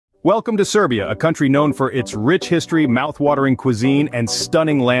Welcome to Serbia, a country known for its rich history, mouth-watering cuisine, and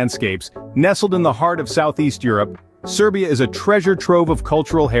stunning landscapes. Nestled in the heart of Southeast Europe, Serbia is a treasure trove of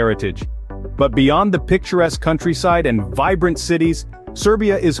cultural heritage. But beyond the picturesque countryside and vibrant cities,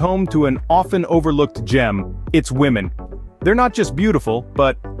 Serbia is home to an often overlooked gem: its women. They're not just beautiful,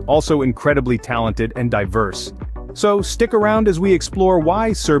 but also incredibly talented and diverse. So stick around as we explore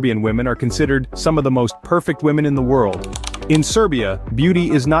why Serbian women are considered some of the most perfect women in the world. In Serbia,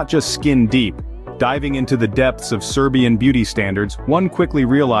 beauty is not just skin deep. Diving into the depths of Serbian beauty standards, one quickly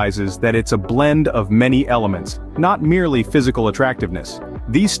realizes that it's a blend of many elements, not merely physical attractiveness.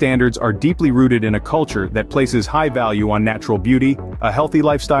 These standards are deeply rooted in a culture that places high value on natural beauty, a healthy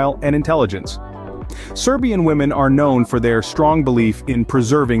lifestyle, and intelligence. Serbian women are known for their strong belief in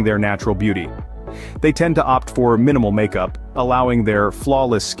preserving their natural beauty. They tend to opt for minimal makeup, allowing their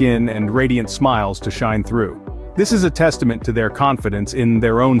flawless skin and radiant smiles to shine through. This is a testament to their confidence in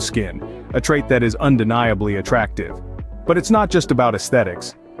their own skin, a trait that is undeniably attractive. But it's not just about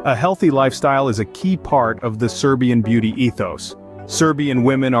aesthetics. A healthy lifestyle is a key part of the Serbian beauty ethos. Serbian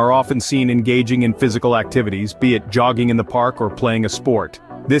women are often seen engaging in physical activities, be it jogging in the park or playing a sport.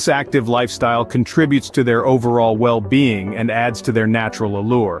 This active lifestyle contributes to their overall well-being and adds to their natural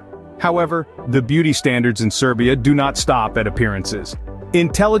allure. However, the beauty standards in Serbia do not stop at appearances.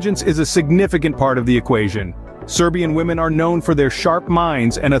 Intelligence is a significant part of the equation. Serbian women are known for their sharp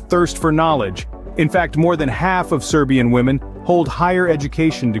minds and a thirst for knowledge. In fact, more than half of Serbian women hold higher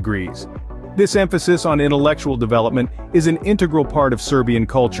education degrees. This emphasis on intellectual development is an integral part of Serbian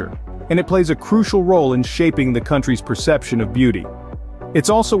culture, and it plays a crucial role in shaping the country's perception of beauty. It's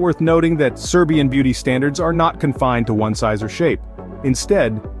also worth noting that Serbian beauty standards are not confined to one size or shape.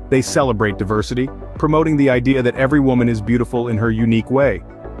 Instead, they celebrate diversity, promoting the idea that every woman is beautiful in her unique way.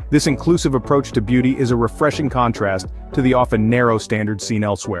 This inclusive approach to beauty is a refreshing contrast to the often narrow standards seen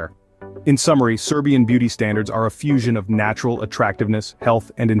elsewhere. In summary, Serbian beauty standards are a fusion of natural attractiveness,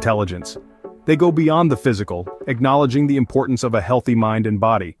 health, and intelligence. They go beyond the physical, acknowledging the importance of a healthy mind and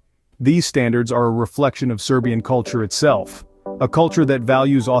body. These standards are a reflection of Serbian culture itself, a culture that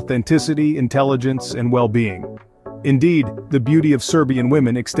values authenticity, intelligence, and well-being. Indeed, the beauty of Serbian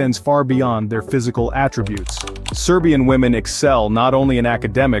women extends far beyond their physical attributes. Serbian women excel not only in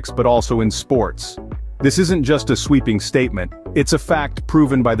academics but also in sports. This isn't just a sweeping statement, it's a fact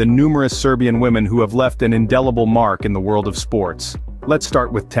proven by the numerous Serbian women who have left an indelible mark in the world of sports. Let's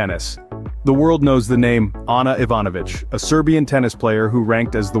start with tennis. The world knows the name Ana Ivanović, a Serbian tennis player who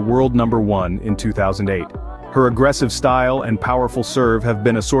ranked as the world #1 in 2008. Her aggressive style and powerful serve have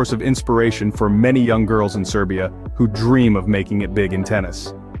been a source of inspiration for many young girls in Serbia who dream of making it big in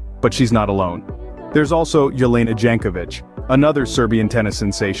tennis. But she's not alone. There's also Jelena Janković, another Serbian tennis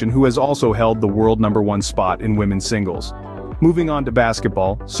sensation who has also held the world #1 spot in women's singles. Moving on to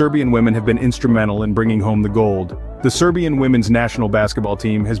basketball, Serbian women have been instrumental in bringing home the gold. The Serbian women's national basketball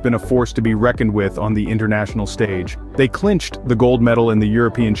team has been a force to be reckoned with on the international stage. They clinched the gold medal in the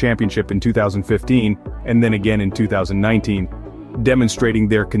European Championship in 2015, and then again in 2019, demonstrating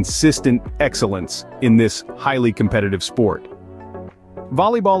their consistent excellence in this highly competitive sport.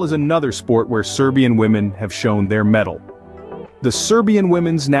 Volleyball is another sport where Serbian women have shown their mettle. The Serbian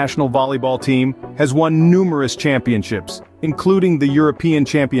women's national volleyball team has won numerous championships, including the European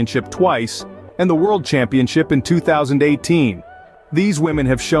Championship twice, and the World Championship in 2018. These women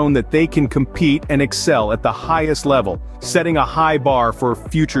have shown that they can compete and excel at the highest level, setting a high bar for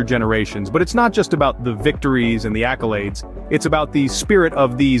future generations. But it's not just about the victories and the accolades, it's about the spirit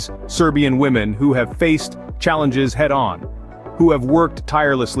of these Serbian women who have faced challenges head-on, who have worked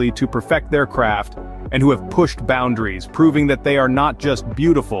tirelessly to perfect their craft, and who have pushed boundaries, proving that they are not just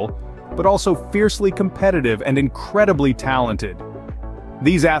beautiful, but also fiercely competitive and incredibly talented.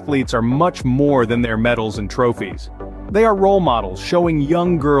 These athletes are much more than their medals and trophies. They are role models showing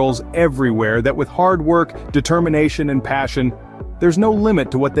young girls everywhere that with hard work, determination, and passion, there's no limit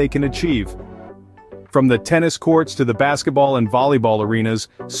to what they can achieve. From the tennis courts to the basketball and volleyball arenas,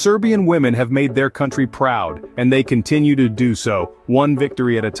 Serbian women have made their country proud, and they continue to do so, one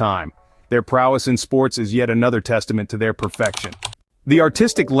victory at a time. Their prowess in sports is yet another testament to their perfection. The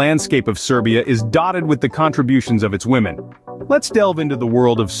artistic landscape of Serbia is dotted with the contributions of its women. Let's delve into the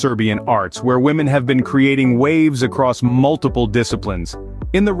world of Serbian arts, where women have been creating waves across multiple disciplines.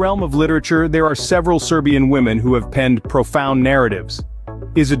 In the realm of literature, there are several Serbian women who have penned profound narratives.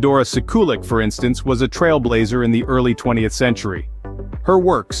 Isidora Sekulic, for instance, was a trailblazer in the early 20th century. Her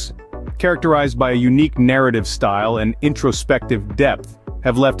works, characterized by a unique narrative style and introspective depth,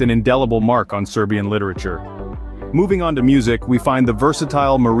 have left an indelible mark on Serbian literature. Moving on to music, we find the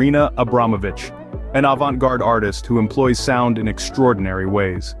versatile Marina Abramović, an avant-garde artist who employs sound in extraordinary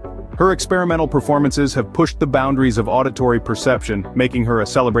ways. Her experimental performances have pushed the boundaries of auditory perception, making her a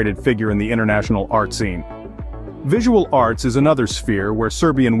celebrated figure in the international art scene. Visual arts is another sphere where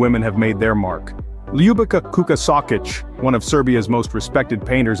Serbian women have made their mark. Ljubica Kukasakic, one of Serbia's most respected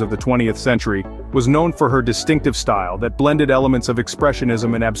painters of the 20th century, was known for her distinctive style that blended elements of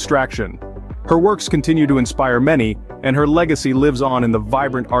expressionism and abstraction. Her works continue to inspire many, and her legacy lives on in the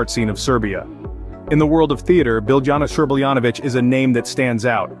vibrant art scene of Serbia. In the world of theater, Biljana Srbljanović is a name that stands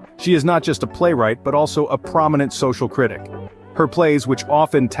out. She is not just a playwright but also a prominent social critic. Her plays, which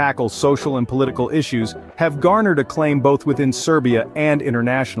often tackle social and political issues, have garnered acclaim both within Serbia and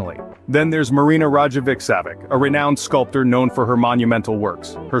internationally. Then there's Marina Rajović-Savić, a renowned sculptor known for her monumental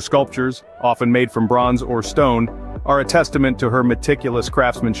works. Her sculptures, often made from bronze or stone, are a testament to her meticulous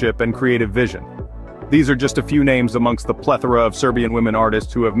craftsmanship and creative vision. These are just a few names amongst the plethora of Serbian women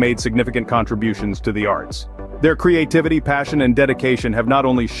artists who have made significant contributions to the arts. Their creativity, passion, and dedication have not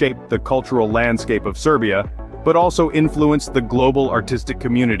only shaped the cultural landscape of Serbia, but also influenced the global artistic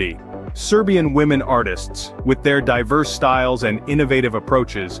community. Serbian women artists, with their diverse styles and innovative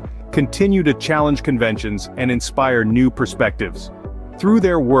approaches, continue to challenge conventions and inspire new perspectives. Through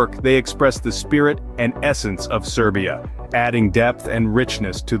their work, they express the spirit and essence of Serbia, adding depth and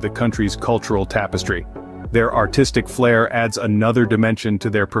richness to the country's cultural tapestry. Their artistic flair adds another dimension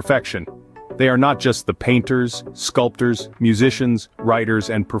to their perfection. They are not just the painters, sculptors, musicians, writers,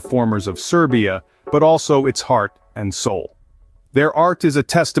 and performers of Serbia, but also its heart and soul. Their art is a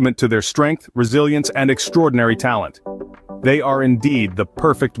testament to their strength, resilience, and extraordinary talent. They are indeed the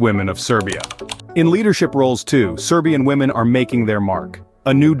perfect women of Serbia. In leadership roles too, Serbian women are making their mark.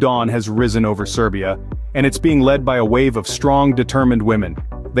 A new dawn has risen over Serbia, and it's being led by a wave of strong, determined women.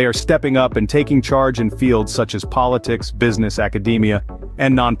 They are stepping up and taking charge in fields such as politics, business, academia,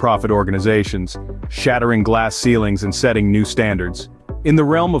 and nonprofit organizations, shattering glass ceilings and setting new standards. In the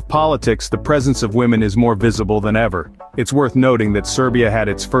realm of politics, the presence of women is more visible than ever. It's worth noting that Serbia had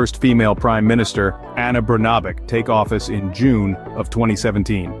its first female prime minister, Ana Brnabić, take office in June of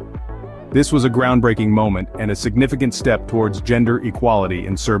 2017. This was a groundbreaking moment and a significant step towards gender equality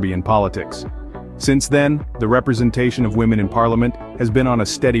in Serbian politics. Since then, the representation of women in parliament has been on a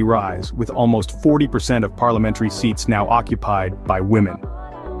steady rise, with almost 40% of parliamentary seats now occupied by women.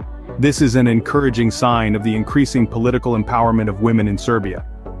 This is an encouraging sign of the increasing political empowerment of women in Serbia.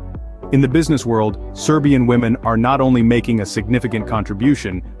 In the business world, Serbian women are not only making a significant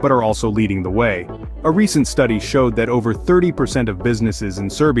contribution, but are also leading the way. A recent study showed that over 30% of businesses in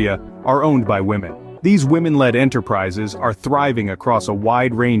Serbia are owned by women. These women-led enterprises are thriving across a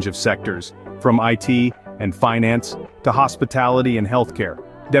wide range of sectors, from IT and finance to hospitality and healthcare,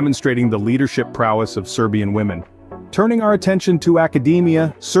 demonstrating the leadership prowess of Serbian women. Turning our attention to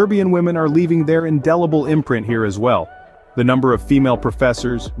academia, Serbian women are leaving their indelible imprint here as well. The number of female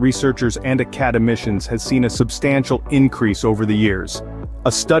professors, researchers, and academicians has seen a substantial increase over the years.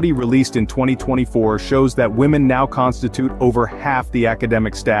 A study released in 2024 shows that women now constitute over half the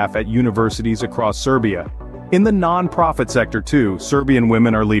academic staff at universities across Serbia. In the non-profit sector too, Serbian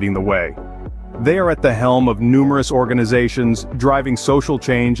women are leading the way. They are at the helm of numerous organizations, driving social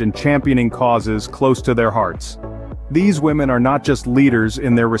change and championing causes close to their hearts. These women are not just leaders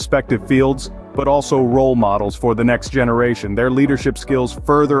in their respective fields, but also role models for the next generation. Their leadership skills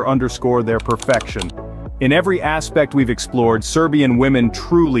further underscore their perfection. In every aspect we've explored, Serbian women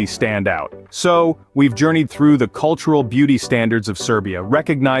truly stand out. So, we've journeyed through the cultural beauty standards of Serbia,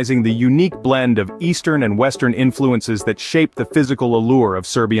 recognizing the unique blend of Eastern and Western influences that shape the physical allure of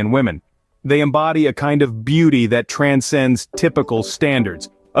Serbian women. They embody a kind of beauty that transcends typical standards,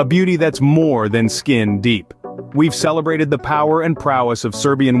 a beauty that's more than skin deep. We've celebrated the power and prowess of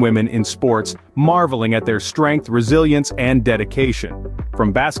Serbian women in sports, marveling at their strength, resilience, and dedication.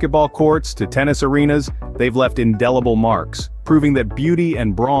 From basketball courts to tennis arenas, they've left indelible marks, proving that beauty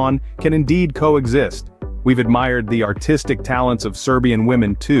and brawn can indeed coexist. We've admired the artistic talents of Serbian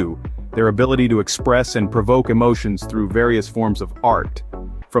women too, their ability to express and provoke emotions through various forms of art.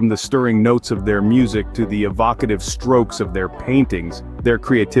 From the stirring notes of their music to the evocative strokes of their paintings, their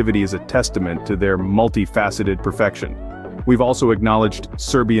creativity is a testament to their multifaceted perfection. We've also acknowledged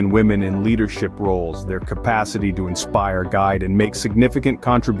Serbian women in leadership roles, their capacity to inspire, guide, and make significant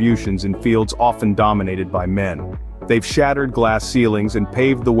contributions in fields often dominated by men. They've shattered glass ceilings and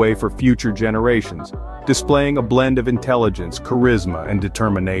paved the way for future generations, displaying a blend of intelligence, charisma, and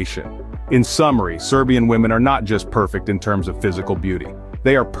determination. In summary, Serbian women are not just perfect in terms of physical beauty.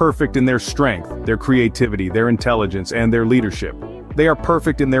 They are perfect in their strength, their creativity, their intelligence, and their leadership. They are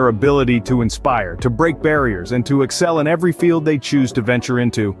perfect in their ability to inspire, to break barriers, and to excel in every field they choose to venture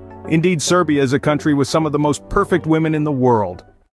into. Indeed, Serbia is a country with some of the most perfect women in the world.